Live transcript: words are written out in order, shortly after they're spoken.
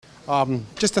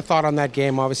Just a thought on that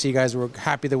game. Obviously, you guys were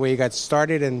happy the way you got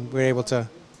started and were able to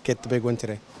get the big win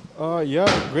today.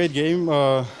 Great game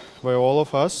by all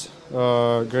of us.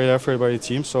 Great effort by the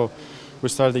team. So we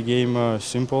started the game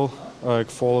simple,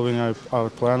 following our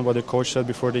plan, what the coach said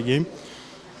before the game.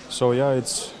 So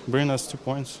it's bringing us 2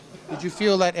 points. Did you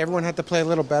feel that everyone had to play a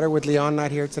little better with Leon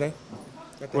not here today?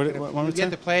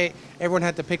 Everyone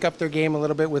had to pick up their game a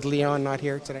little bit with Leon not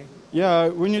here today? Yeah,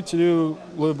 we need to do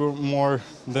a little bit more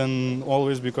than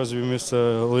always because we missed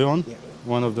Leon,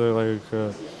 one of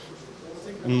the,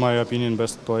 in my opinion,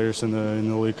 best players in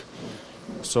the league.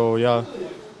 So, yeah.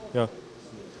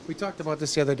 We talked about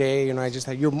this the other day.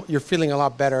 You're feeling a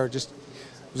lot better. Was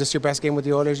this your best game with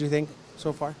the Oilers, you think,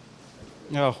 so far?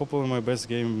 Yeah, hopefully my best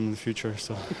game in the future,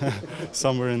 so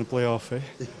somewhere in the playoff, eh?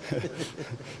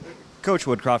 Coach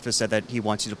Woodcroft has said that he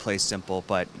wants you to play simple,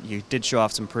 but you did show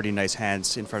off some pretty nice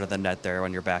hands in front of the net there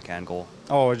on your backhand goal.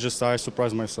 I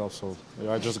surprised myself, so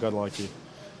I just got lucky.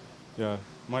 Yeah,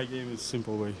 my game is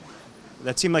simple way.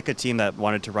 That seemed like a team that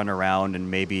wanted to run around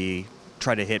and maybe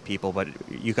try to hit people, but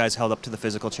you guys held up to the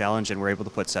physical challenge and were able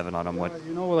to put 7 on them.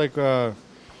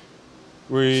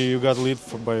 We got lead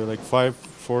by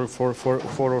 4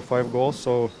 or 5 goals,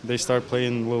 so they start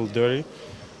playing a little dirty.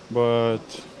 But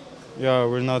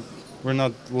we're not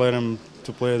letting them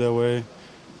to play that way.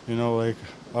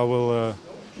 I will,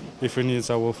 if it needs,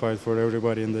 I will fight for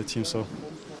everybody in the team. So.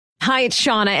 Hi, it's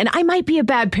Shauna, and I might be a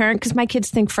bad parent because my kids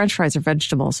think French fries are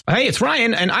vegetables. Hey, it's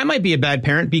Ryan, and I might be a bad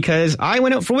parent because I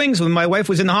went out for wings when my wife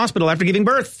was in the hospital after giving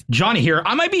birth. Johnny here.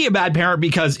 I might be a bad parent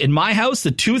because in my house,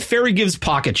 the tooth fairy gives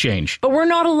pocket change. But we're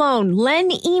not alone. Len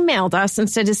emailed us and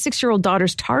said his 6-year-old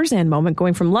daughter's Tarzan moment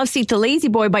going from love seat to lazy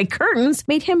boy by curtains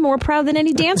made him more proud than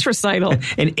any dance recital.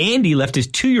 And Andy left his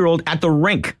 2-year-old at the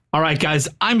rink. All right, guys,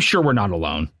 I'm sure we're not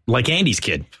alone. Like Andy's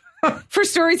kid. For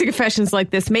stories and confessions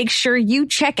like this, make sure you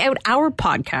check out our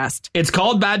podcast. It's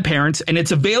called Bad Parents, and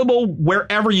it's available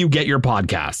wherever you get your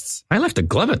podcasts. I left a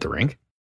glove at the rink.